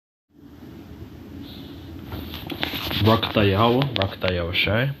Brakata Yahweh, Brakata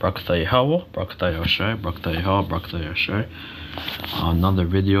Yahushai, Brakata Yahweh, Brakata Yahushai, Brakata Yahweh, Brakata Yahushai. Another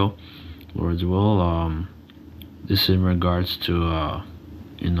video, Lord's will. This in regards to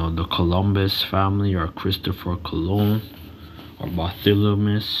the Columbus family, or Christopher Colon, or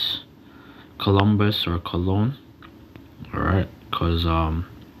Bartholomew Columbus or Cologne. Alright, because a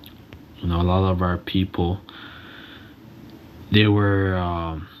lot of our people, they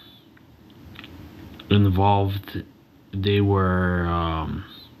were involved. They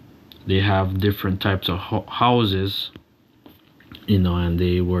have different types of houses, and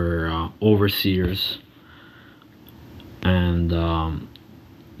they were overseers, and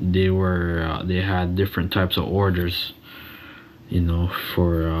they had different types of orders,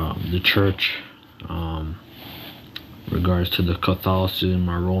 for the church, regards to the Catholicism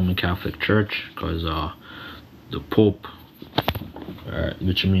or Roman Catholic Church, because the Pope,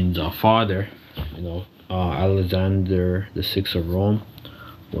 which means father, Alexander VI of Rome,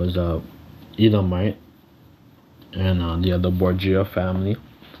 was Edomite, and the other Borgia family,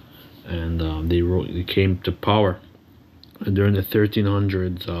 and they came to power. And during the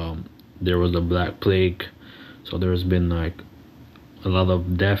 1300s, there was a Black Plague, so there's been like a lot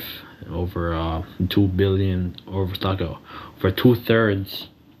of death. Over 2 billion, over 2/3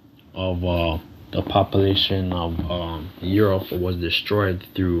 of the population of Europe was destroyed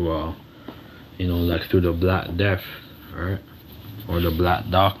through through the Black Death, right, or the Black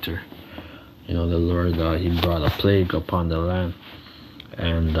Doctor. The Lord, he brought a plague upon the land,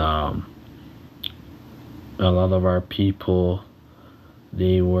 and a lot of our people,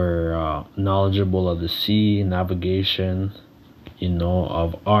 they were knowledgeable of the sea, navigation,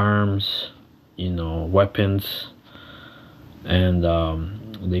 of arms, weapons, and a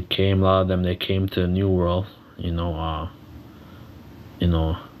lot of them, they came to the New World,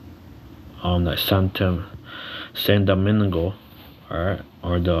 like San Domingo, alright,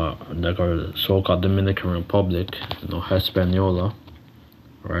 or the so-called Dominican Republic, Hispaniola,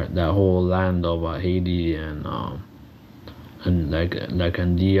 right, that whole land of Haiti and like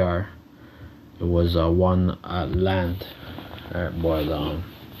in DR, it was one land. Alright, but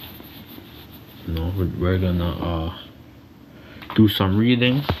we're gonna do some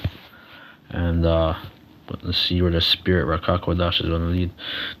reading, and let's see where the Spirit Rakakwadash is gonna lead.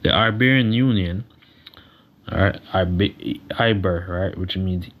 The Iberian Union, alright, Iber, right, which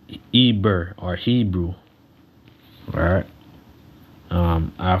means Eber or Hebrew, alright.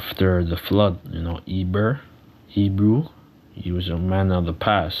 After the flood, Eber, Hebrew, he was a man of the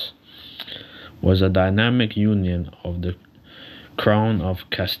past, was a dynamic union of the Crown of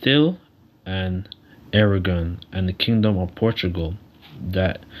Castile and Aragon and the Kingdom of Portugal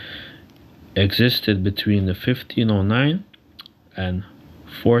that existed between the 1509 and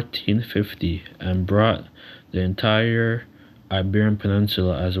 1450, and brought the entire Iberian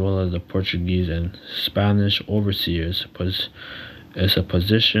Peninsula, as well as the Portuguese and Spanish overseers, as a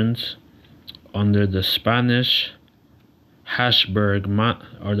positions under the Spanish Habsburg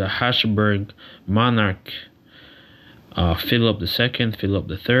monarch, Philip II,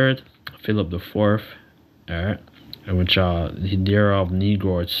 Philip III, Philip IV, alright, and which thereof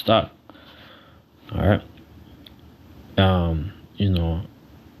Negro stock, alright.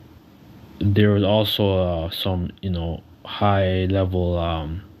 There was also some high level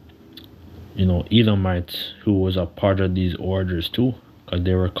Edomites who was a part of these orders too, because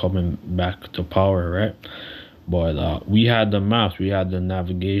they were coming back to power, right? But we had the maps, we had the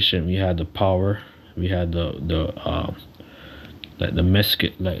navigation, we had the power, we had the like the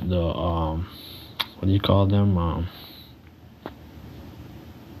mesquite, like the what do you call them?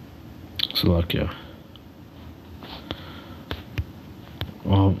 Slovakia.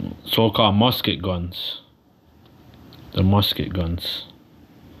 So-called musket guns. The musket guns.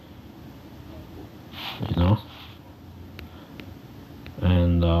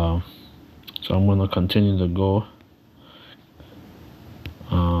 And so I'm gonna continue to go.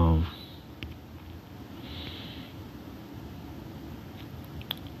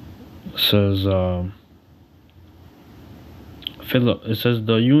 It says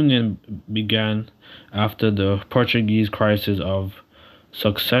the union began after the Portuguese crisis of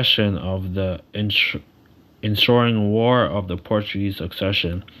succession of the ensuing war of the Portuguese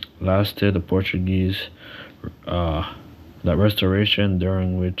succession lasted. The Portuguese that restoration,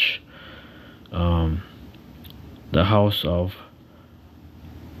 during which the House of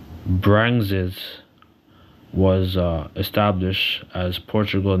Branxes was established as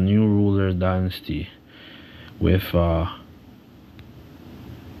Portugal's new ruler dynasty, with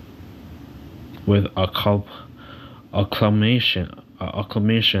acclamation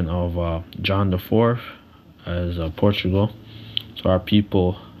of John IV as Portugal. So our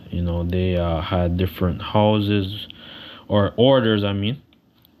people, they had different houses or orders, I mean,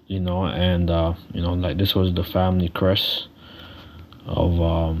 and like this was the family crest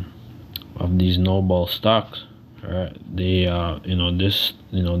of these noble stocks. Right? They this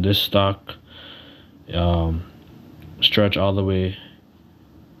stock stretch all the way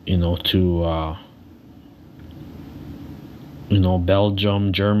to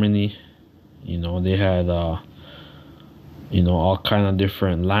Belgium, Germany. They had all kind of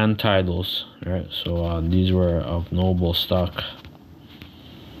different land titles, right? So these were of noble stock.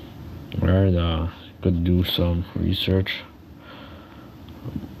 Right? Could do some research,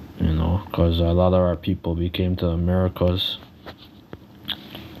 because a lot of our people became to the Americas.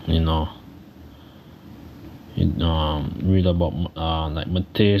 Read about like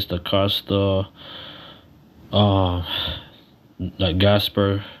Mateus da Costa, like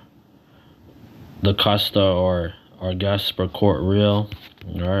Gaspar da Costa or Gaspar Court Real.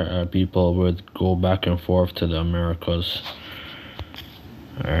 Right, our people would go back and forth to the Americas.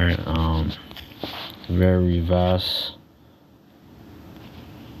 Alright, very vast.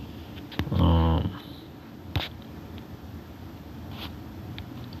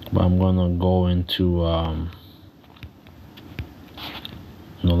 But I'm gonna go into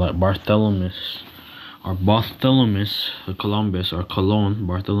like Bartholomew Columbus or Colon,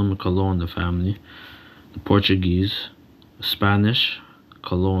 Bartholomew Colon, the family, the Portuguese, Spanish,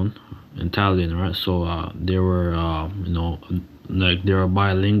 Colon, Italian, right? So they were like they were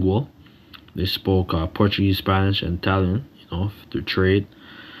bilingual. They spoke Portuguese, Spanish, and Italian, through trade.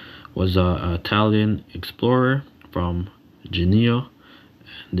 Was an Italian explorer from Genoa,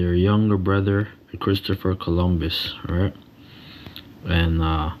 and their younger brother Christopher Columbus, right? And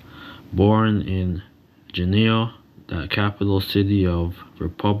born in Genoa, the capital city of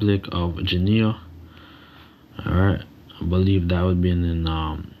Republic of Genoa. All right, I believe that would be in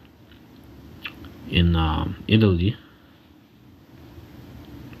Italy.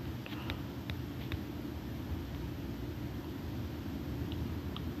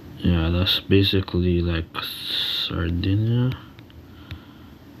 Yeah, that's basically like Sardinia.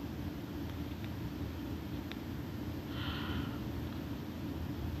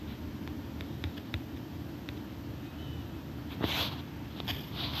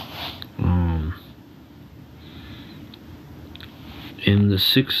 In the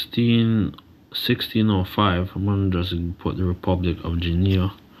 1605, I'm gonna just put the Republic of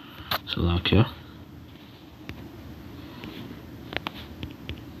Genoa, Slovakia.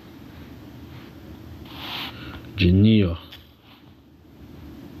 Genoa,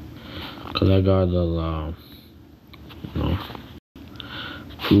 cause I gotta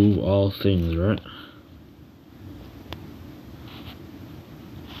prove all things, right?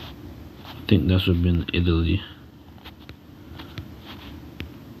 I think that would be in Italy.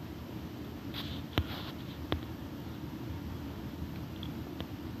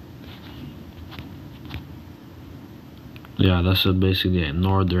 Yeah, that's basically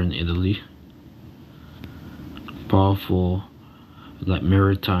northern Italy. Powerful, like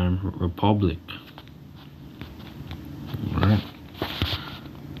maritime republic. Alright.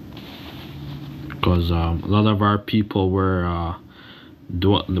 Because a lot of our people were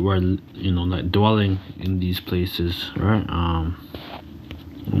like dwelling in these places, right?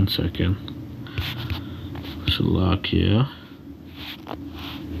 1 second. Slovakia.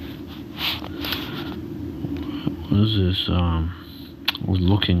 What is this? I was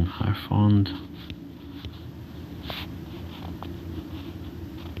looking. I found.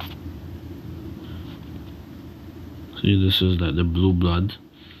 See, this is like the blue blood.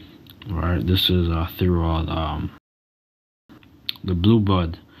 Alright, this is throughout the blue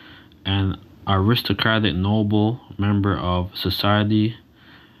blood, and aristocratic noble member of society.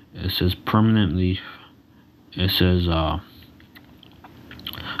 It says permanently. It says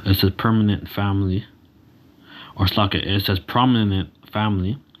permanent family, or it's like it says prominent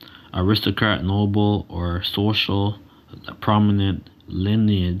family, aristocrat, noble, or social prominent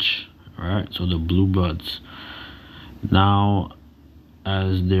lineage. Right, so the blue bloods. Now,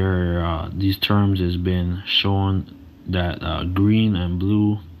 as these terms has been shown that green and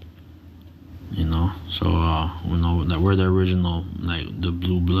blue, so we know that we're the original, like the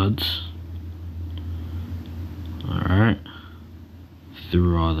blue bloods. All right,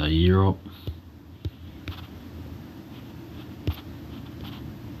 throughout Europe.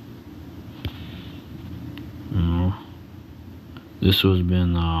 This was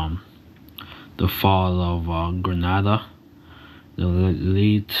been the fall of Granada. The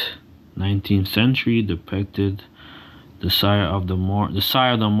late 19th century depicted the sire of the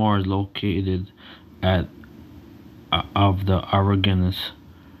Moors located at of the arrogance.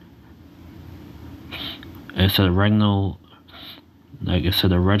 It's a regional, like I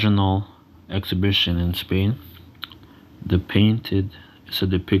said, a regional exhibition in Spain. Depicted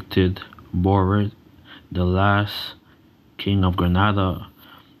Boris, the last king of Granada,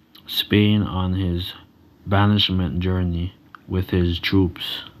 Spain, on his banishment journey with his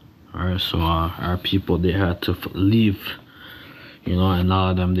troops. Alright, so our people, they had to leave, and a lot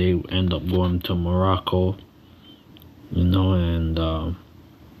of them, they end up going to Morocco, and then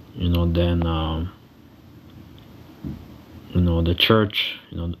the church,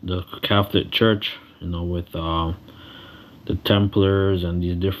 the Catholic Church, with the Templars and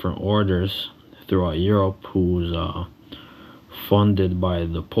these different orders throughout Europe, who's funded by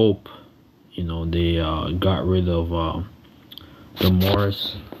the Pope. They got rid of the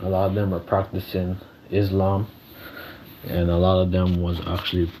Moors. A lot of them are practicing Islam, and a lot of them was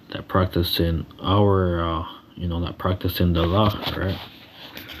actually that practicing that practicing the law, right?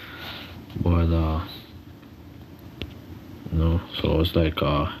 But so it's like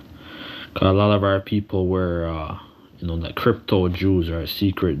a lot of our people were like crypto Jews, right?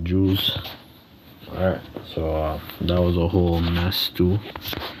 Secret Jews. Alright, so that was a whole mess too.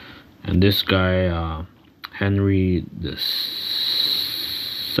 And this guy, Henry VII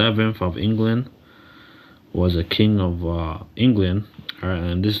of England, was a king of England. Alright,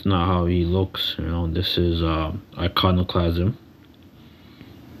 and this is not how he looks. This is iconoclasm.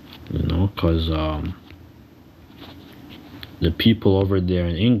 Because the people over there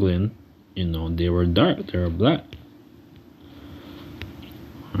in England, they were dark, they were black.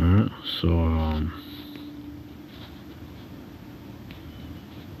 Alright, so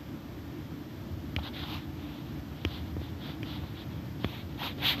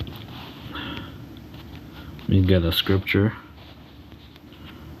let me get a scripture.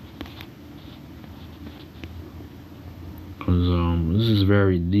 Because this is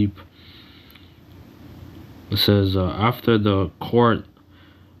very deep. It says, after the court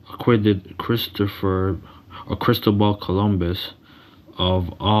acquitted Cristobal Columbus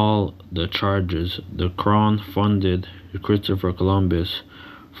of all the charges, the crown funded Christopher Columbus'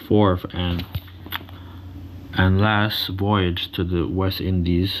 fourth and last voyage to the West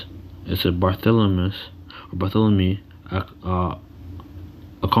Indies. It said Bartholomew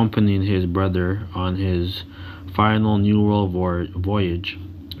accompanied his brother on his final New World voyage,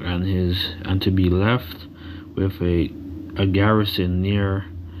 and to be left with a garrison near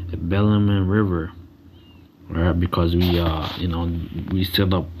the Bellarmine River, right? Because we we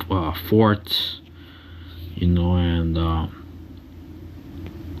set up forts, and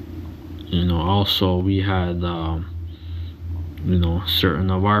also we had certain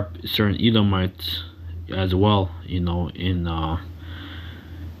Edomites as well, in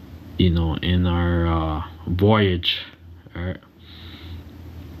our voyage, right?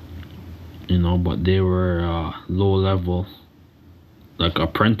 But they were low level, like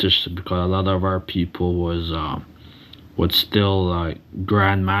apprentice, because a lot of our people was still like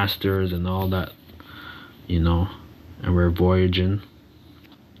grandmasters and all that, and we're voyaging.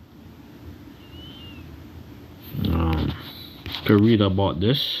 Could read about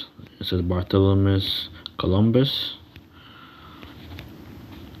this. It says Bartholomew Columbus.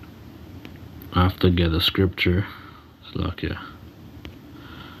 I have to get a scripture. It's like, yeah.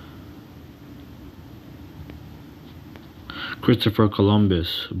 Christopher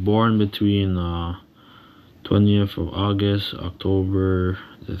Columbus, born between 20th of August, October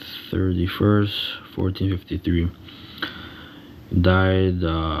the 31st, 1453. Died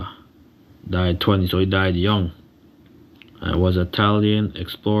 20, so he died young. Was an Italian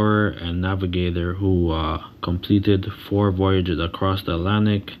explorer and navigator who completed 4 voyages across the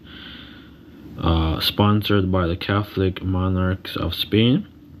Atlantic, sponsored by the Catholic monarchs of Spain.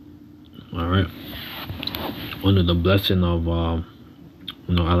 All right, under the blessing of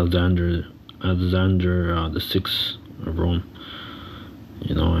Alexander the Sixth of Rome.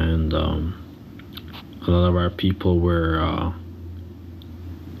 And a lot of our people were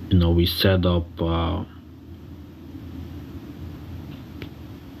we set up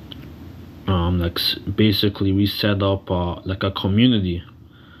basically we set up like a community,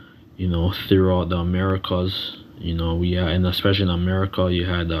 throughout the Americas. And especially in America, you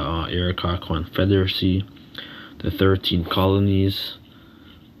had the Iroquois Confederacy, the 13 colonies,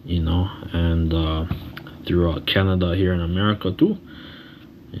 and throughout Canada here in America too.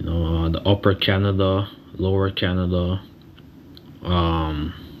 The Upper Canada, Lower Canada,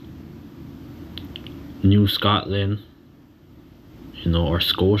 New Scotland, or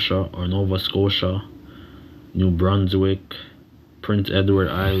Scotia, or Nova Scotia, New Brunswick, Prince Edward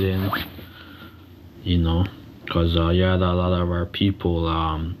Island, because you had a lot of our people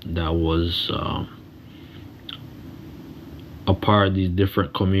that was a part of these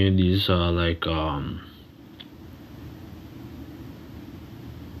different communities, like what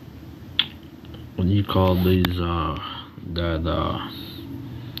do you call these, the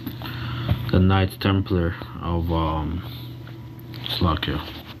Knights Templar of Slovakia.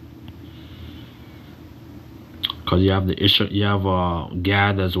 Because you have the issue, you have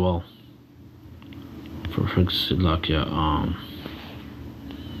Gad as well for Slovakia.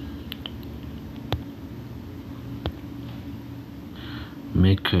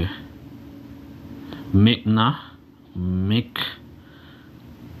 Mikna.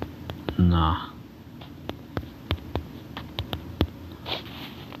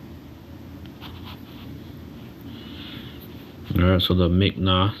 Alright, so the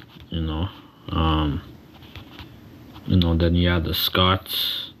Mikna, then you have the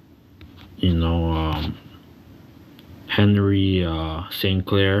Scots, Henry St.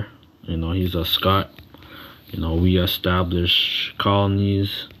 Clair, he's a Scot. We established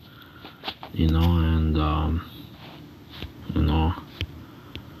colonies, and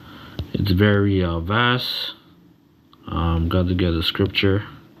it's very vast. Got to get a scripture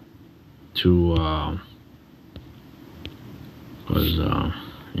to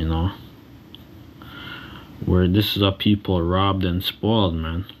where this is a people robbed and spoiled,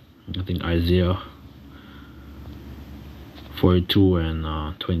 man. I think Isaiah 42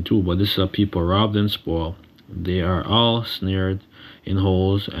 and 22. But this is a people robbed and spoiled. They are all snared in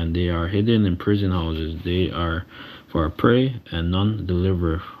holes, and they are hidden in prison houses. They are for a prey, and none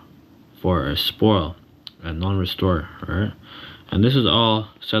deliver, for a spoil, and none restore. Right? And this is all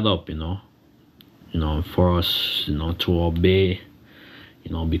set up, for us, to obey,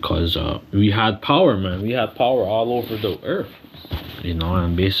 because we had power, man. We had power all over the earth,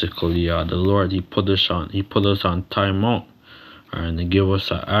 and basically the Lord, he put us on timeout, and he give us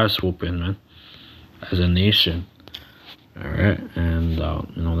an ass whooping, man, as a nation. All right, and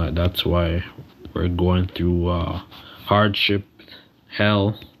that's why we're going through hardship,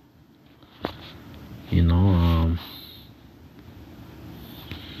 hell,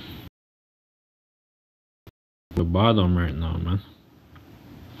 the bottom right now, man.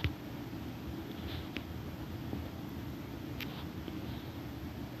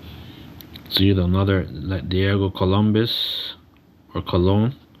 See another, like Diego Columbus or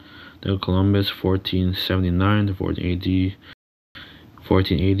Colon. Diego Columbus, 1479 to 1480.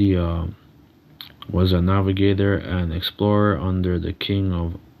 1480 was a navigator and explorer under the King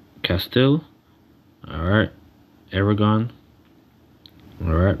of Castile. All right, Aragon.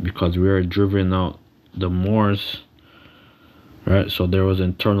 All right, because we were driven out the Moors. Right, so there was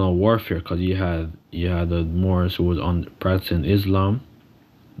internal warfare, because you had the Moors who was practicing Islam.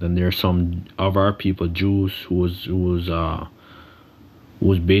 Then there's some of our people, Jews, who was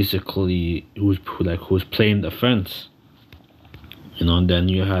playing defense. And then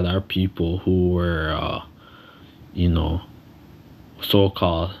you had our people who were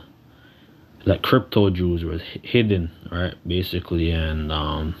so-called like crypto Jews, were hidden, right, basically, and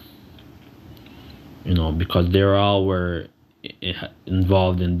because they all were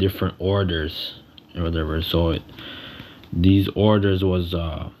involved in different orders or whatever. So these orders was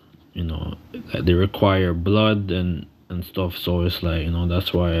they require blood and stuff. So it's like,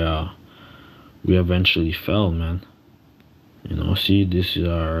 that's why we eventually fell, man. See, this is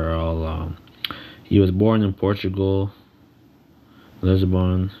all he was born in Portugal,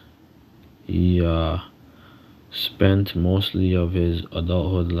 Lisbon. He spent mostly of his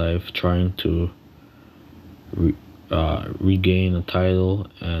adulthood life trying to regain a title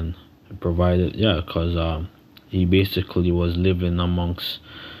and provided, because he basically was living amongst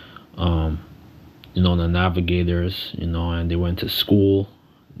the navigators, and they went to school.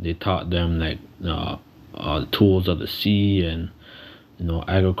 They taught them like the tools of the sea, and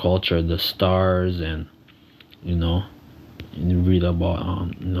agriculture, the stars, and you read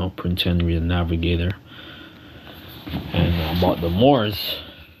about Prince Henry the Navigator, and about the Moors,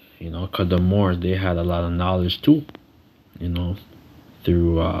 because the Moors, they had a lot of knowledge too,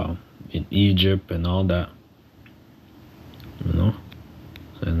 through in Egypt and all that,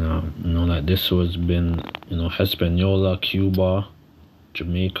 and like this was been Hispaniola, Cuba,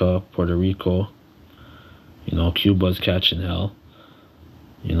 Jamaica, Puerto Rico. Cuba's catching hell.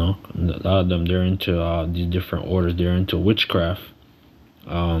 A lot of them, they're into these different orders. They're into witchcraft.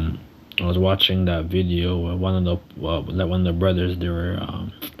 I was watching that video where one of the brothers, they were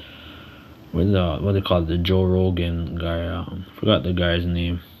what they call it, the Joe Rogan guy. Forgot the guy's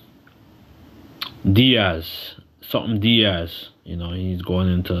name. Diaz, something Diaz. He's going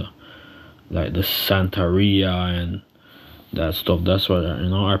into like the Santeria and that stuff. That's what,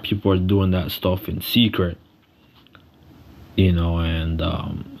 our people are doing that stuff in secret, and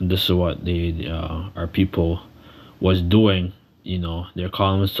this is what our people was doing. They're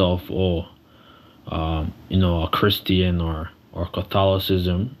calling themselves, a Christian or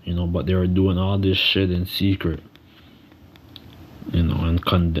Catholicism, but they were doing all this shit in secret, and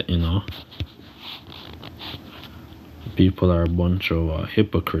people are a bunch of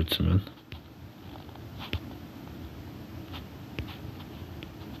hypocrites, man.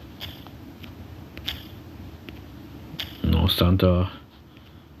 Santa,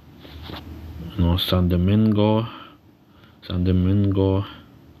 San Domingo,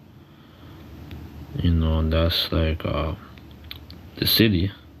 that's like the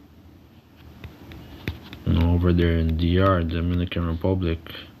city, over there in DR, Dominican Republic,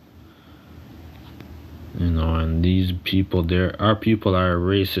 and these people there, our people are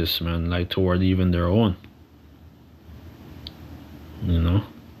racist, man, like toward even their own,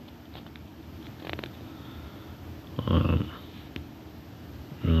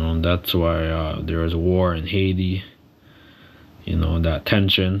 that's why there is war in Haiti, that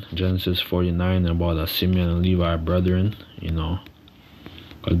tension, Genesis 49, about Simeon and Levi brethren, because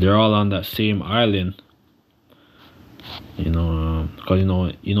they're all on that same island,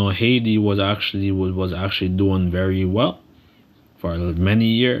 because Haiti was actually doing very well for many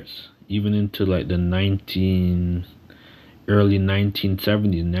years, even into like the early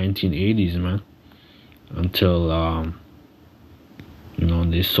 1970s, 1980s, man, until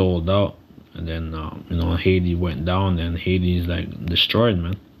they sold out, and then Haiti went down, and Haiti's like destroyed,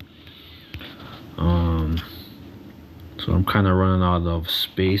 man. So I'm kind of running out of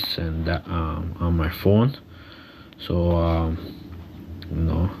space and that on my phone. So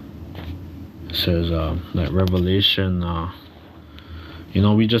it says that Revelation.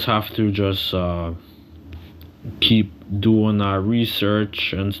 We just have to just keep doing our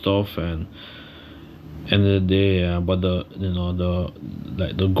research and stuff, and end of the day, but the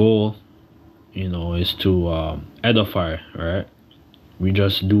goal, is to edify, right? We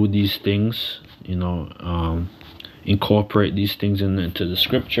just do these things, incorporate these things into the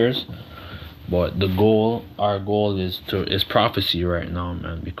scriptures, but our goal is prophecy right now,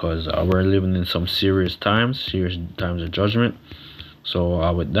 man, because we're living in some serious times of judgment.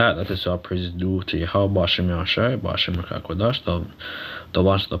 So with that, let us all praise due to Yahweh, Bashem Yahshai, Bashem Rakakwadash, the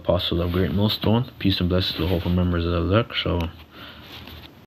launch of the Apostle of Great Millstone. Peace and blessings to the whole members of the elect. So